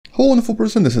Hello wonderful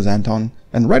person, this is Anton,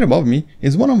 and right above me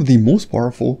is one of the most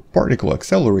powerful particle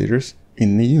accelerators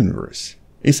in the universe.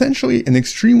 Essentially an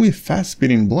extremely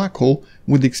fast-spinning black hole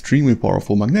with extremely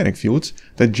powerful magnetic fields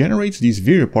that generates these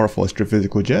very powerful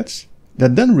astrophysical jets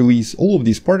that then release all of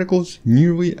these particles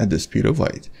nearly at the speed of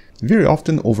light, very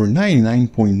often over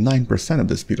 99.9% of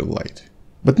the speed of light.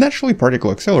 But naturally,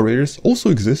 particle accelerators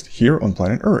also exist here on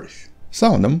planet Earth,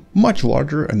 some of them much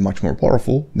larger and much more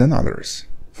powerful than others.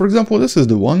 For example, this is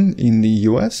the one in the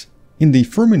US in the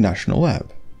Fermi National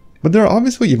Lab. But there are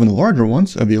obviously even larger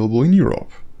ones available in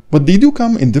Europe. But they do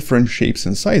come in different shapes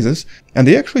and sizes, and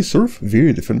they actually serve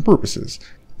very different purposes.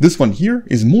 This one here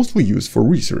is mostly used for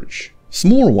research.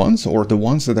 Smaller ones, or the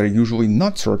ones that are usually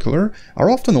not circular, are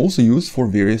often also used for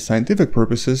various scientific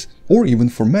purposes or even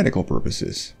for medical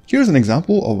purposes. Here's an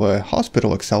example of a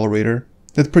hospital accelerator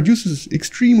that produces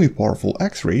extremely powerful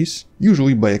X-rays,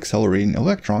 usually by accelerating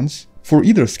electrons, for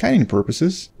either scanning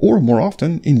purposes or more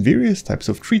often in various types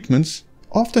of treatments,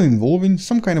 often involving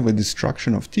some kind of a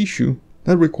destruction of tissue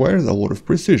that requires a lot of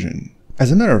precision.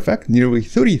 As a matter of fact, nearly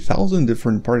 30,000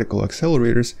 different particle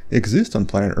accelerators exist on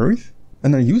planet Earth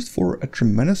and are used for a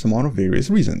tremendous amount of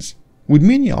various reasons, with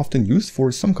many often used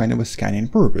for some kind of a scanning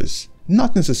purpose,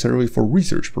 not necessarily for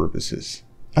research purposes.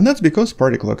 And that's because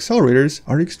particle accelerators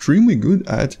are extremely good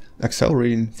at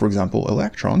accelerating, for example,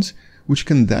 electrons, which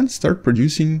can then start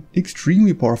producing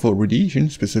extremely powerful radiation,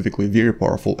 specifically very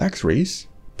powerful X-rays,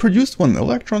 produced when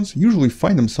electrons usually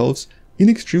find themselves in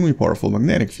extremely powerful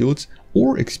magnetic fields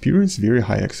or experience very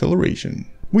high acceleration.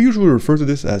 We usually refer to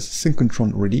this as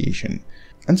synchrotron radiation.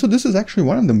 And so this is actually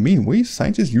one of the main ways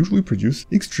scientists usually produce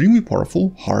extremely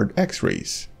powerful hard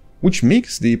X-rays, which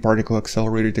makes the particle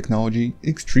accelerator technology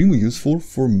extremely useful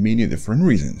for many different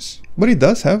reasons. But it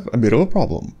does have a bit of a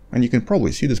problem, and you can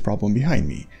probably see this problem behind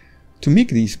me. To make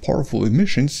these powerful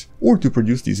emissions, or to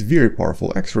produce these very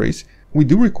powerful X-rays, we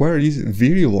do require these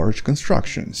very large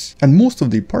constructions. And most of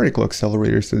the particle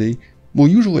accelerators today will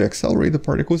usually accelerate the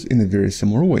particles in a very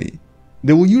similar way.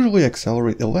 They will usually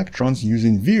accelerate electrons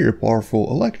using very powerful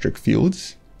electric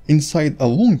fields inside a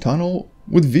long tunnel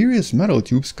with various metal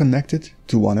tubes connected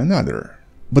to one another.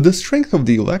 But the strength of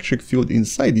the electric field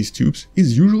inside these tubes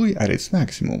is usually at its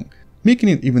maximum. Making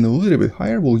it even a little bit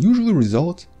higher will usually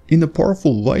result in a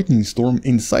powerful lightning storm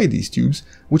inside these tubes,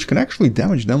 which can actually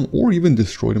damage them or even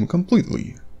destroy them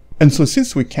completely. And so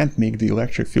since we can't make the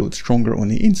electric field stronger on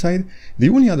the inside, the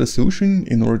only other solution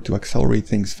in order to accelerate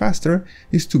things faster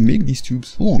is to make these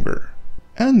tubes longer.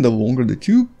 And the longer the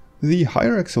tube, the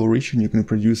higher acceleration you can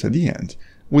produce at the end,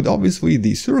 with obviously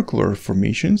the circular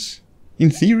formations,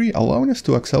 in theory allowing us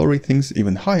to accelerate things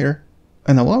even higher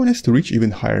and allowing us to reach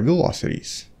even higher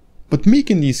velocities. But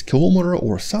making these kilometer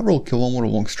or several kilometer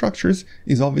long structures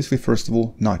is obviously first of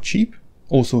all not cheap,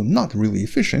 also not really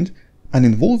efficient, and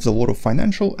involves a lot of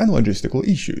financial and logistical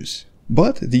issues.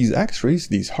 But these X-rays,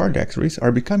 these hard X-rays,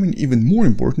 are becoming even more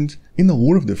important in a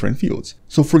lot of different fields.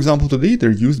 So for example, today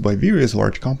they're used by various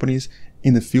large companies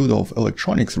in the field of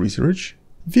electronics research,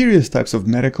 various types of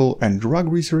medical and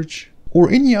drug research, or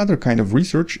any other kind of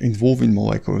research involving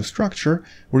molecular structure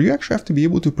where you actually have to be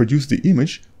able to produce the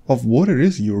image of what it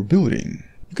is you're building.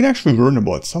 You can actually learn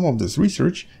about some of this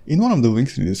research in one of the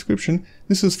links in the description.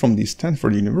 This is from the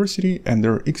Stanford University and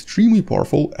their extremely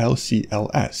powerful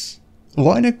LCLS,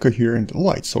 Linear Coherent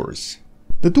Light Source.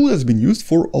 The tool has been used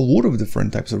for a lot of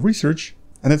different types of research,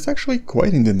 and it's actually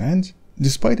quite in demand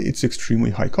despite its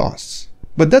extremely high costs.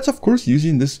 But that's of course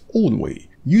using this old way,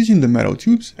 using the metal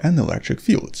tubes and electric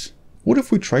fields. What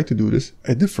if we try to do this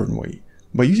a different way,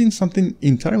 by using something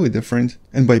entirely different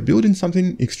and by building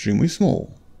something extremely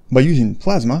small? By using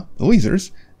plasma,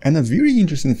 lasers, and a very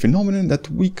interesting phenomenon that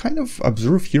we kind of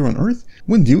observe here on Earth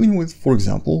when dealing with, for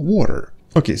example, water.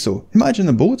 Okay, so imagine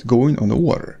a boat going on the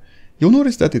water. You'll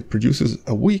notice that it produces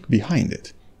a wake behind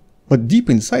it. But deep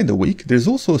inside the wake, there's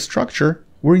also a structure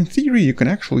where in theory you can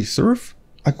actually surf,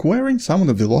 acquiring some of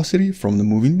the velocity from the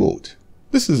moving boat.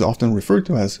 This is often referred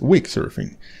to as wake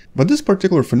surfing, but this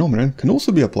particular phenomenon can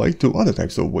also be applied to other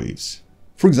types of waves.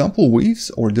 For example, waves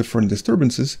or different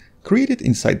disturbances created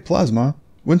inside plasma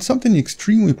when something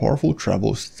extremely powerful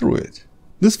travels through it.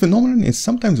 This phenomenon is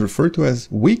sometimes referred to as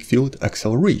wakefield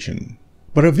acceleration.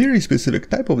 But a very specific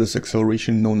type of this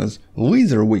acceleration, known as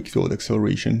laser wakefield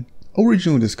acceleration,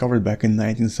 originally discovered back in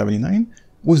 1979,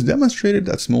 was demonstrated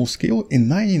at small scale in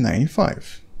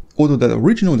 1995. Although that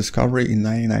original discovery in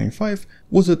 1995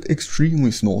 was at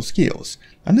extremely small scales,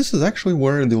 and this is actually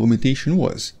where the limitation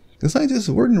was. The scientists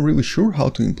weren't really sure how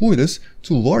to employ this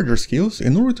to larger scales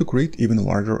in order to create even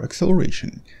larger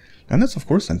acceleration. And that's of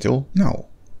course until now.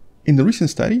 In the recent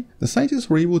study, the scientists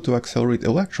were able to accelerate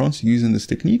electrons using this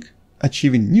technique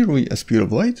achieving nearly a speed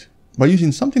of light by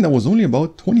using something that was only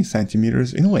about 20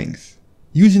 centimeters in length,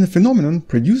 using a phenomenon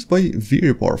produced by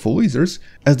very powerful lasers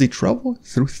as they travel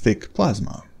through thick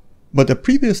plasma. But a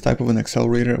previous type of an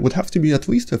accelerator would have to be at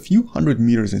least a few hundred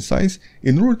meters in size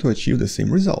in order to achieve the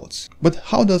same results. But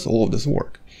how does all of this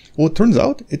work? Well, it turns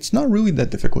out it's not really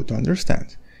that difficult to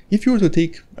understand. If you were to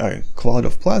take a cloud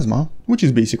of plasma, which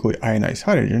is basically ionized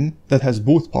hydrogen that has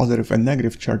both positive and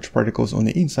negative charged particles on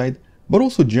the inside, but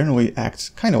also generally acts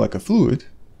kind of like a fluid,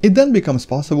 it then becomes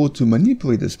possible to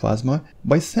manipulate this plasma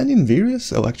by sending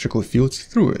various electrical fields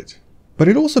through it. But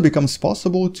it also becomes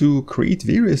possible to create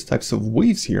various types of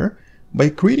waves here by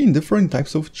creating different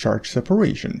types of charge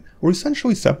separation, or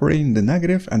essentially separating the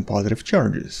negative and positive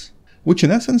charges, which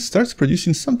in essence starts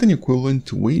producing something equivalent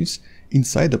to waves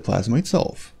inside the plasma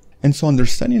itself. And so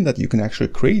understanding that you can actually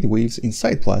create waves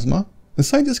inside plasma, the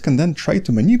scientists can then try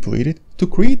to manipulate it to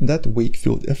create that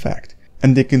wakefield effect.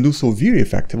 And they can do so very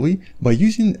effectively by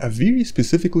using a very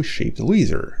specifically shaped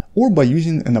laser, or by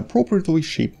using an appropriately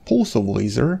shaped pulse of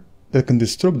laser that can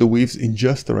disturb the waves in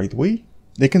just the right way.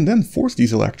 They can then force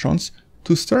these electrons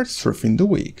to start surfing the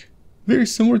wake, very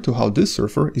similar to how this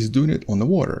surfer is doing it on the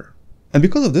water. And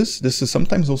because of this is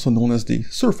sometimes also known as the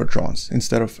surfatrons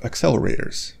instead of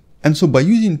accelerators. And so by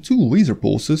using two laser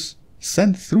pulses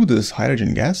sent through this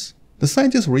hydrogen gas, the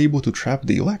scientists were able to trap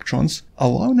the electrons,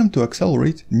 allowing them to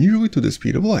accelerate nearly to the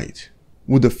speed of light,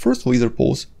 with the first laser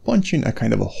pulse punching a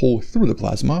kind of a hole through the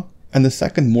plasma, and the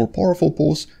second more powerful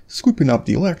pulse scooping up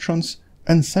the electrons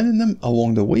and sending them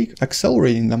along the wake,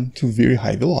 accelerating them to very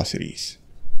high velocities,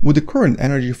 with the current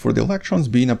energy for the electrons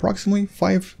being approximately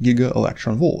 5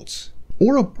 giga-electron-volts,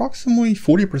 or approximately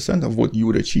 40% of what you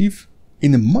would achieve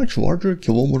in a much larger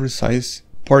kilometer-size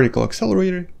particle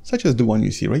accelerator such as the one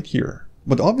you see right here.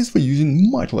 But obviously using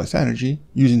much less energy,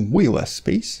 using way less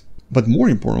space, but more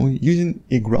importantly using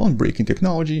a groundbreaking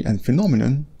technology and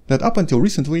phenomenon that up until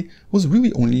recently was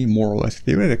really only more or less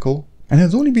theoretical and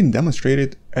has only been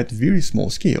demonstrated at very small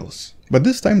scales. But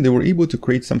this time they were able to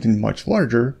create something much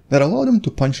larger that allowed them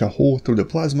to punch a hole through the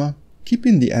plasma,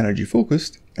 keeping the energy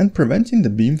focused and preventing the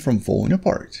beam from falling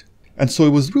apart. And so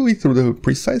it was really through the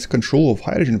precise control of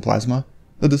hydrogen plasma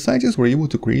that the scientists were able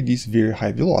to create these very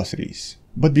high velocities.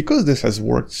 But because this has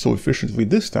worked so efficiently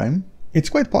this time, it's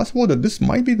quite possible that this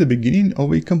might be the beginning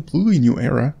of a completely new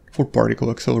era for particle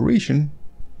acceleration,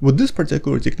 with this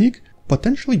particular technique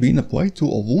potentially being applied to a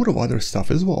lot of other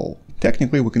stuff as well.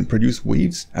 Technically, we can produce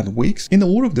waves and wakes in a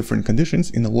lot of different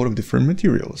conditions in a lot of different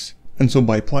materials. And so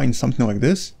by applying something like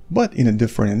this, but in a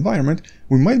different environment,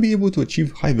 we might be able to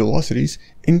achieve high velocities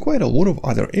in quite a lot of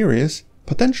other areas,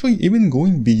 potentially even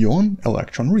going beyond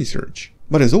electron research.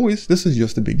 But as always, this is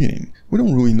just the beginning. We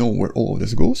don't really know where all of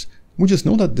this goes. We just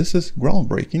know that this is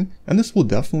groundbreaking, and this will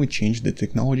definitely change the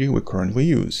technology we currently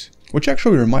use. Which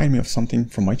actually reminds me of something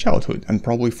from my childhood, and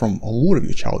probably from a lot of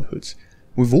your childhoods.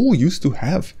 We've all used to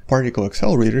have particle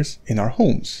accelerators in our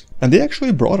homes, and they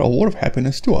actually brought a lot of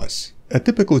happiness to us. A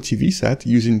typical TV set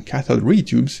using cathode ray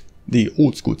tubes, the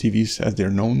old school TVs as they're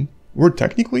known, were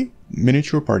technically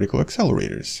miniature particle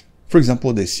accelerators. For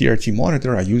example, the CRT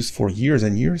monitor I used for years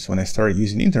and years when I started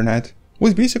using the internet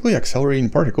was basically accelerating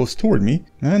particles toward me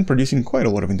and producing quite a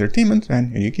lot of entertainment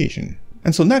and education.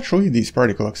 And so naturally, these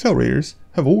particle accelerators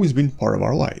have always been part of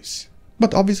our lives.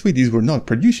 But obviously these were not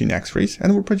producing X-rays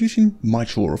and were producing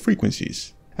much lower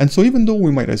frequencies. And so even though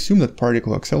we might assume that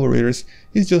particle accelerators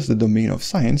is just the domain of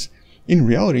science, in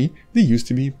reality they used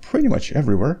to be pretty much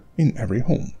everywhere in every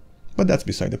home. But that's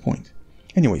beside the point.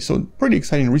 Anyway, so pretty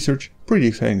exciting research, pretty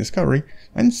exciting discovery,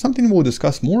 and something we'll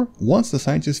discuss more once the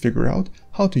scientists figure out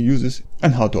how to use this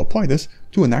and how to apply this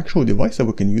to an actual device that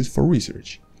we can use for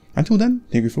research. Until then,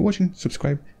 thank you for watching,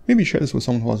 subscribe, maybe share this with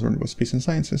someone who has learned about space and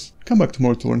sciences, come back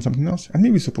tomorrow to learn something else, and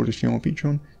maybe support this channel on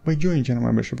Patreon by joining channel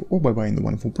membership or by buying the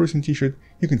Wonderful Person t-shirt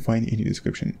you can find in the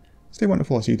description. Stay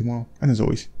wonderful, I'll see you tomorrow, and as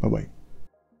always, bye bye.